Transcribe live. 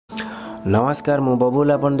नमस्कार मु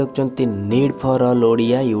babul आपण देखुचंती need for all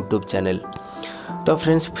Odia YouTube channel. तो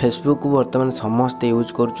फ्रेंड्स फेसबुक को वर्तमान समस्त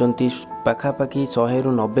यूज करुचंती पाखापाखि 100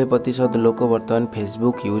 रु 90% लोक वर्तमान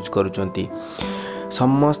फेसबुक यूज करुचंती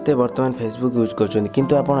समस्ते वर्तमान फेसबुक यूज करुचंती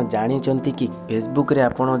किंतु आपण जानिचंती कि फेसबुक रे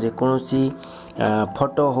आपण जेकोसी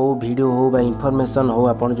फोटो हो वीडियो हो बा इनफॉरमेशन हो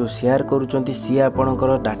आपण जो शेयर करुचंती सी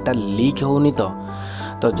आपणकर डाटा लीक होनी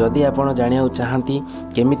तो जदि आपण जानिया चाहती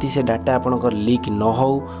केमिति से डाटा आपणकर लीक न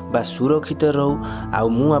हो बा सुरक्षित रहू आ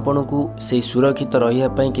मु आपनकू से सुरक्षित रहिया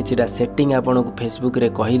पई किछिटा सेटिंग आपनकू फेसबुक रे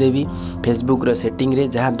कहिदेबी फेसबुक रे सेटिंग रे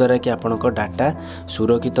जहा द्वारा कि आपनकर डाटा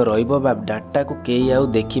सुरक्षित रहिबो बा डाटा को केई आउ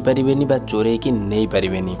देखि परिबेनी बा चोरे कि नै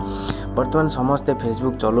परिबेनी। वर्तमान समस्त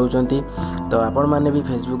फेसबुक चलाउचंती तो आपण माने भी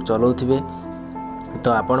फेसबुक चलाउथिबे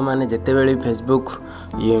तो आपण माने जेते बेले फेसबुक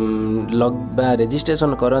लॉग बा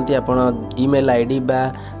रजिस्ट्रेशन करंती आपण ईमेल आईडी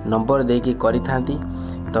बा नंबर देकी करि थांती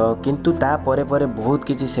तो किंतु ता परे परे बहुत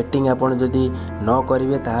किछि सेटिंग आपण जदी न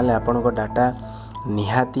करिवे ताहाले आपण को डाटा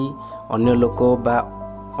निहाती अन्य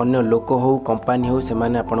लोक हो कंपनी हो से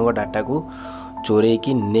माने आपण को डाटा को चोरे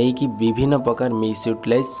की नै की विभिन्न प्रकार मिस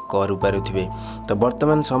यूटिलाइज करू पारुथिबे। तो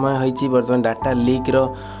वर्तमान समय होईची वर्तमान डाटा लीक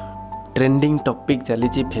रो ट्रेंडिंग टॉपिक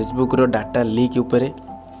चली फेसबुक रो डाटा लीक उपरे।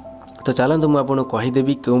 तो चलतु मुझे आपको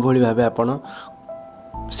कहीदेवी क्यों भली भाव आपण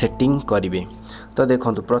सेटिंग करेंगे। तो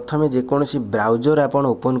देखो प्रथमे जेकोसी ब्राउजर आपण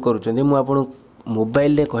ओपन करुँचे मुझे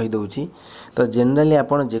मोबाइल रे कहीदे तो जनरली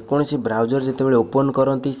आपड़ जेकोसी ब्राउजर जिते ओपन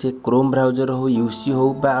करती से क्रोम ब्राउजर हो यूसी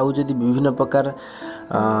हो बा आउ जदि विभिन्न प्रकार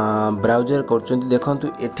ब्राउजर कर देखु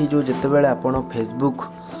ये जो जिते आपण फेसबुक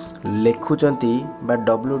लिखुंट बा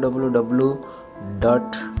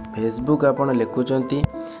www.facebook आपण लिखुंट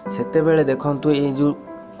से देखु ये जो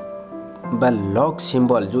बा लॉक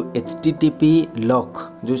सिंबल जो HTTP लॉक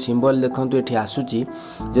जो सिंबल देखंतु एठी आसुची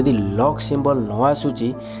जदि लॉक सिंबल न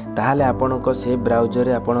आसुची ताहाले आपणक से ब्राउजर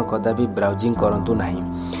रे आपण कदापि ब्राउजिंग करंतु नाही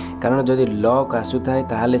कारण जदि लॉक आसुथाय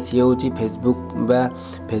ताहाले सी होची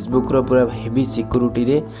फेसबुक रो पूरा हेवी सिक्योरिटी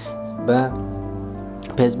रे बा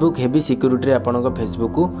फेसबुक हेवी सिक्योरिटी रे आपणक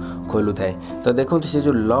फेसबुक को खोलु थाए। तो देखंतु से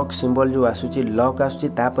जो लॉक सिंबल जो आसुची लॉक आसुची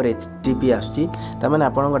तापर HTTP आसुची ता माने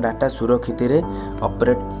आपणक डाटा सुरक्षित रे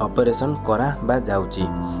ऑपरेशन करा बा जाउची।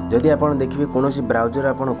 जदि आपण देखिबे कोनोसी ब्राउजर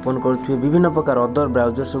आपण ओपन करथुवे विभिन्न प्रकार अदर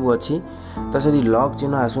ब्राउजर सब अछि तो जदि लॉक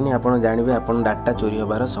चिन्ह आसुनी आपण जानिबे आपण डाटा चोरी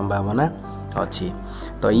होबार संभावना अच्छी।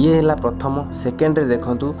 तो ये है प्रथम। सेकेंड रे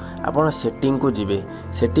देखंतु आपण सेटिंग को जिबे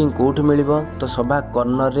सेटिंग कोठ मिलिबो तो सभा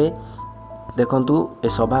कॉर्नर रे देखंतु ए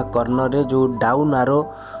सभा कॉर्नर रे जो डाउन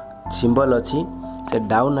आरो सिंबल अच्छी से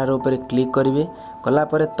डाउन आरो पर क्लिक करेंगे कला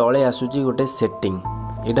परे तले आसुची गोटे सेटिंग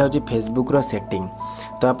एटा होची फेसबुक रो सेटिंग।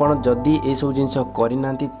 तो आपण जदि ए सब जिंस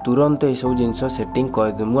करना तुरंत ए सब जिंस सेटिंग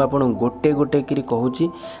कर दे मु आपण गोटे गोटे करी कहूची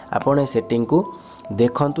आपण ए सेटिंग को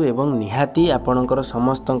देखंतु एवं निहाती आपणकर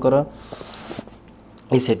समस्तंकर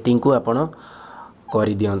ए सेटिंग को आपण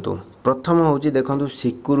करि दियंतु। प्रथम होची देखंतु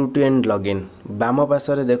सिक्योरिटी एंड लॉगिन बाम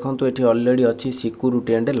पार्श्व देखंतु एठी ऑलरेडी अच्छी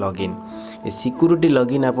security and login A security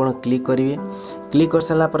login आपण क्लिक करिवे क्लिक कर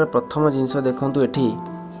साला पर प्रथम जिंस देखंतु एठी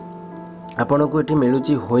आपण को एठी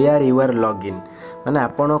मिलुची होयर यू आर लॉगिन माने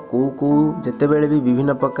आपण को जेते बेले भी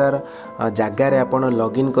विभिन्न प्रकार जगार आपण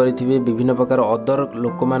लॉगिन करिथिबे विभिन्न प्रकार अदर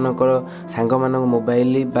लोक मानकर सांग मानक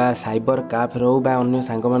मोबाइल बा साइबर कैफे रो बा अन्य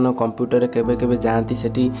सांग मानक कंप्यूटर केबे केबे जांती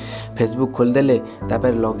सेठी फेसबुक खोल देले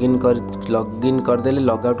तापर लॉगिन कर देले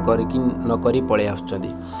लॉग आउट करकी न करी पळे आछंती।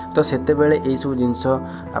 तो सेते बेले ए सब जिंस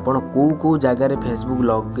आपण को जगार फेसबुक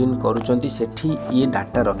लॉगिन करूचंती सेठी ये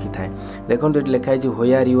डाटा रखी थाए। देखंतु एठी लिखा है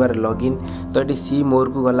होयर यू आर लॉगिन तो एठी सी मोर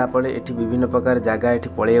को गला पळे एठी विभिन्न प्रकार जगह ये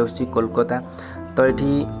पलि आसी कोलकाता तो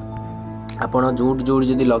ये आपड़ जोड़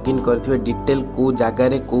जदि लॉगिन करेंगे डिटेल को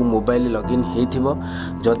जगार को मोबाइल लॉगिन हो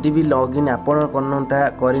जदि भी लॉगिन आपण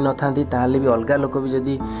करना ताहले भी अलग लोक भी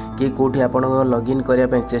जदि किए कौटी आप लॉगिन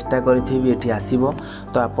करने चेष्टा करेंगे ये आसो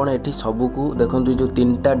तो आपड़ ये सबको देखो जो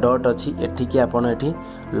 3टा डॉट अच्छी एठिकी आपड़ ये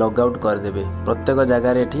लॉग आउट करदे प्रत्येक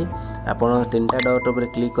जगार ये आप 3टा डॉट उपर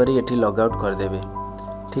क्लिक कर ये लॉग आउट करदे।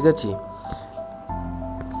 ठीक अच्छे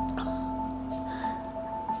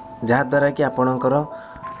जहाँ द्वारा कि आपणकर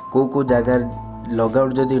को जगार लॉग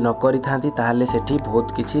आउट जदि न करि थांती ताहाले सेठी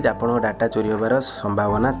बहुत किछि आपण डाटा चोरी होबार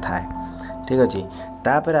संभावना थाए। ठीक अछि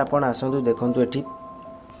तापर आपण आसंतु देखंतु एठी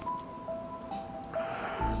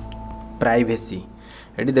प्राइवेसी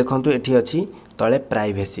एठी देखंतु एठी अछि तळे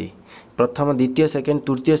प्राइवेसी प्रथम द्वितीय सेकेंड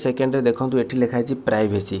तृतीय सेकेंड रे देखंतु एठी लिखा अछि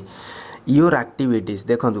प्राइवेसी योर एक्टिविटीज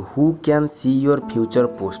देखो who can see your future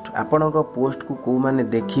post आपण पोस्ट को कौ माने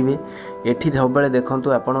देखिए एठी सब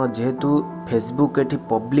देखो आपण जेहेतु फेसबुक एठी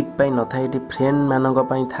पब्लिक पाई न थाए एठी फ्रेंड मानक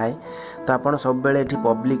पाई थाए तो आपण सब बेले एठी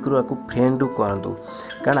पब्लिक रु आकु फ्रेंड रु करंतु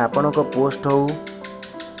कारण आपण पोस्ट हो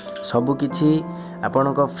सबकिछि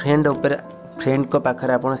आपणक फ्रेंड को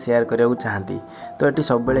पाखरे आपण शेयर करने चाहती तो ये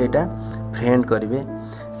सब बेले यहाँ फ्रेंड करेंगे।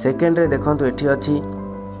 सेकेंड रे देखो ये अच्छी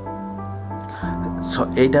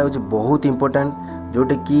यहाँ हूँ बहुत इंपोर्टेंट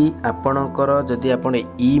जोटे कि आपणकर जदि आपण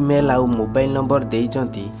ईमेल आउ मोबाइल नंबर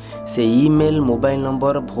देइचंती से ईमेल मोबाइल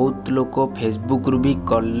नंबर बहुत लोग फेसबुक रु भी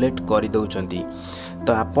कलेक्ट कर दउचंती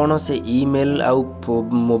तो आपण से ईमेल आउ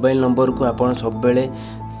मोबाइल नंबर को आपण सब बेले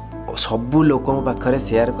सबू लोक पाखरे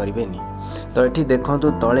शेयर करेंगे। तो ये देखो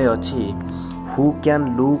तले अच्छी who can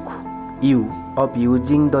look you of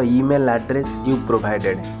using the email address you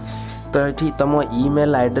provided तो ये तुम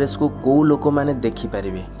ईमेल एड्रेस को कौ लोक मैंने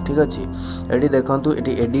देखिपारे ठीक अच्छे। ये देखूँ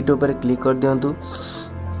ये एडिट उपर क्लिक कर दिंतु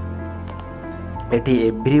ये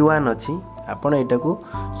एवरीवन अच्छी आपण यहाँ को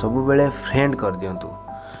सब बेले फ्रेंड कर दिंतु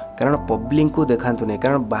कारण पब्लिक को देखातु नहीं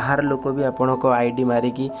कारण बाहर लोक भी आपण आईडी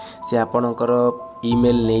मारिकी से आपणकर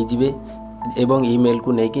ईमेल नहीं जिवे एवं ईमेल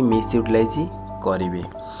को लेकिन मिसयूटिलाइज करेंगे।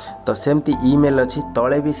 तो सेमती ईमेल अच्छी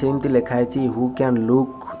तले भी सेमती लिखाई who can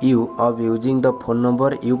look you of using the phone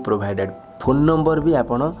number you provided phone number भी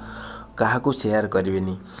आपण क्या शेयर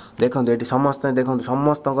करेंगे। देखो ये समस्त देखो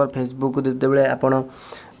समस्त फेसबुक जिते आपण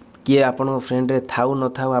किए आपण फ्रेंड रे थाउ न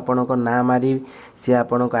थाउ आपणक ना मारी सी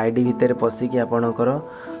आपण आईडी भितर पशिकी आपणकर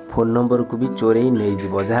फोन नंबर को भी चोरई नहीं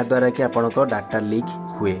जीव जहाँद्वारा कि आपणक डाटा लीक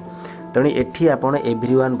हुए तेणु एठी आपण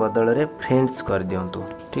एवरीवन बदल रे फ्रेंड्स कर दिंतु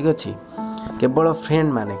ठीक अच्छे। केवल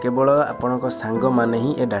फ्रेंड माने केवल आपणक सांग माने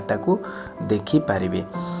ही ए डाटा को देखि पारिबे।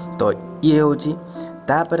 तो ये होची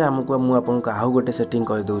तापर हमको मु आपन को आउ गोटे सेटिंग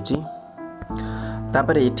कर दूची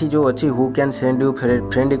तापर एठी जो अच्छी who can send you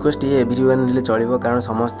friend request ये एवरीवन ले चलिबो कारण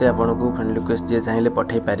समस्ते आपन को फ्रेंड रिक्वेस्ट जे चाहिले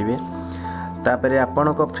पठै पारिबे। तापर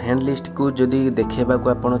आपण को फ्रेंड लिस्ट को जदि देखेबा को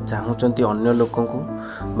आपण चाहूचंती अन्य लोकों को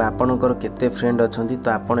बा आपणकर केते फ्रेंड अछंती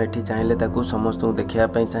तो आपण एठी चाहिले ताको समस्त को देखिया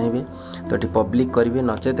पई चाहिबे तो एठी पब्लिक करिवे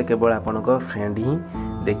नचेत केवल आपणकर फ्रेंड ही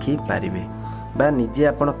देखि पारिबे बा निजे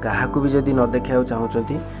आपण काहाकू भी जदि न देखिया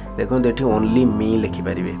चाहूचंती देखो एठी ओनली मी लिखि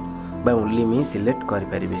पारिबे बा ओनली मी सिलेक्ट करि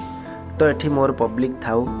पारिबे। तो एठी मोर पब्लिक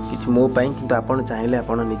थाउ किछ मो पई किंतु आपण चाहिले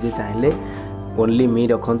आपण निजे चाहिले ओनली मी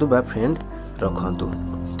रखंतु बा फ्रेंड रखंतु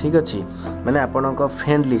ठीक अच्छे। माने आपणक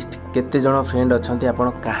फ्रेंड लिस्ट केते जण फ्रेंड अछंती आपण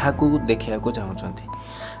काहाकू देखिया को चाहूचंती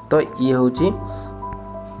तो ये होची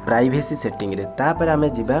प्राइवेसी सेटिंग रे। तापर आमे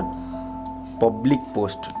जिबा पब्लिक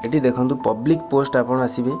पोस्ट एटी देखंतु पब्लिक पोस्ट आपण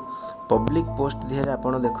आसीबे पब्लिक पोस्ट दिहरे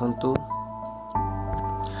आपण देखंतु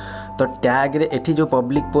तो टैग रे एठी जो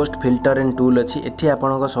public post filter and tool अच्छी एठी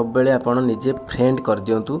आपणक सब बेले आपण निजे फ्रेंड कर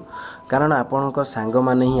दियंतु कारण आपणक सांग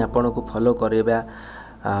माने ही आपण को फॉलो करेबा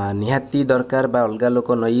निहाती दरकार बा अलगा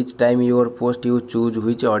लोक न each time your post you choose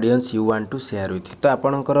which audience you want to share with तो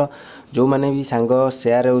आपणकर जो माने भी सांग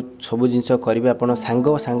शेयर सब जिनस करेंगे आपण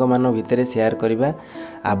सांग मान भितर शेयर करवा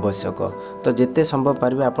आवश्यक। तो जिते संभव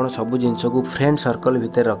पारे आपण सब जिनस को फ्रेंड सर्कल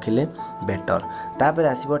भितर रखिले बेटर। तापर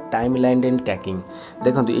आसीबो टाइम लाइन एंड टैगिंग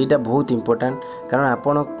देखो यहाँ बहुत इंपोर्टेंट कारण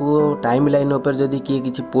आपण को टाइम लाइन उपर जदि किए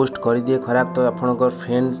किसी पोस्ट कर दिए खराब तो आपणकर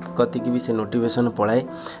फ्रेंड कतिक भी से नोटिफिकेशन पलाए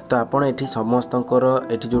तो आपण एठी समस्तकर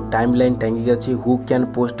एठी जो टाइम लाइन टैगिंग अच्छी who can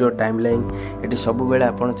post your time line एठी सब बेले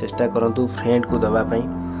आपण चेष्टा करंतु फ्रेंड को दबा पई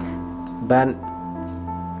बा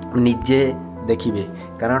निजे देखिए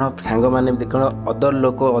कारण सांग माने देखो अदर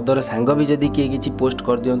लोक अदर सांग भी जदि किए किसी पोस्ट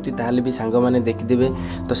कर दियंती ताहले भी सांग माने देखिदेबे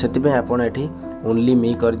तो सेतिबे आपण एठी ओनली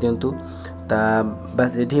मी कर दियंतु ता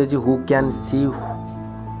बस एठी अछि who can see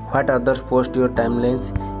what others post your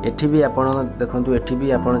timelines एठी भी आपण देखंतु एठी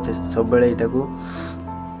भी आपण सब बेले एटा को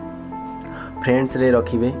फ्रेंड्स रे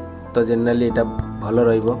रखिबे तो जनरली एटा भलो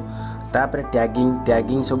रहइबो। तापर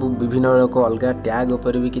टैगिंग सब विभिन्न लोक अलग टैग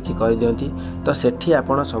उपर भी किसी कह दियंती तो सेठी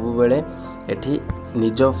आपण सब बेले एठी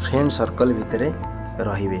निज फ्रेंड सर्कल भितर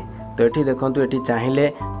रहिबे। तो एठी देखंतु एठी चाहिले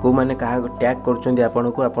को माने कहा टैग करचंदी आपण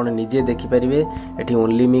को आपण निजे देखि परिबे एठी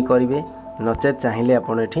ओनली मी करिवे नचेत चाहिले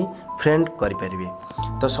आपण एठी फ्रेंड करि परिबे।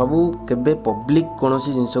 तो सबू केबे पब्लिक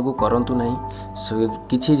कोनोसी जिंस को करंतु नाही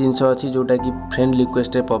किछि जिंस अछि जोटा कि फ्रेंड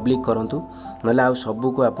रिक्वेस्ट रे पब्लिक करंतु नले आ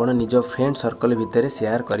सबू को आपण निज फ्रेंड सर्कल भितर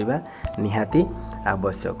शेयर करबा निहाती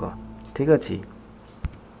आवश्यक ठीक अछि।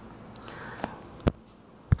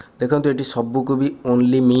 देखो ये सबू को भी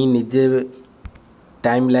ओनली मी निजे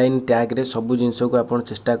टाइम लाइन टैग रे सबू जिनस को आप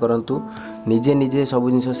चेष्टा करंतु निजे निजे सबू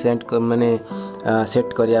जिनस सेट माने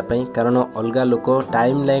सेट करिया पई कारण अलगा लोक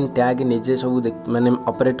टाइम लाइन टैग निजे सबू माने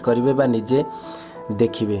ऑपरेट करिवे बा निजे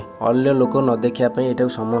देखिए अन्य लोक न देखा यहाँ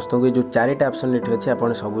समस्त को जो चारिटा ऑप्शन ये अच्छे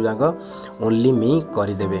आप सबू जाक ओनली मी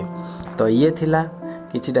करदे। तो ये थिला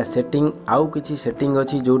किछिटा सेटिंग आउ किछि सेटिंग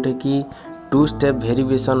अच्छी जोटे कि टू स्टेप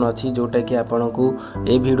वेरिफिकेशन अच्छी जोटा कि आपण को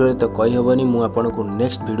ए वीडियो तो कही हेनी मु आपन को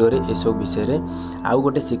नेक्स्ट वीडियो रे ए सब विषय आउ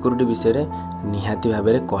गोटे सिक्योरिटी विषय निहाती भाव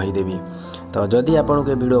में कहीदेवी। तो जदि आपन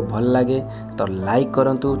को वीडियो भल लगे तो लाइक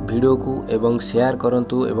करंतु वीडियो को एवं शेयर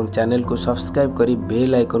करंतु एवं चैनल को सब्सक्राइब करी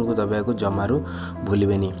बेल आइकन को दबाया को जमारू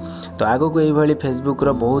भूलिबेनी। तो आगो को ये भाई फेसबुक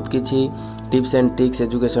रो बहुत किछि tips and tricks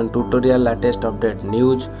education tutorial latest update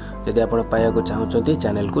news जदि आपण पाया को चाहउचंती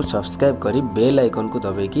चैनल को सब्सक्राइब करी बेल आइकन को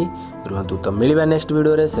दबाई की रुहंतु। तो मिलबा नेक्स्ट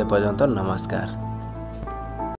वीडियो रे, से पर्यंत नमस्कार।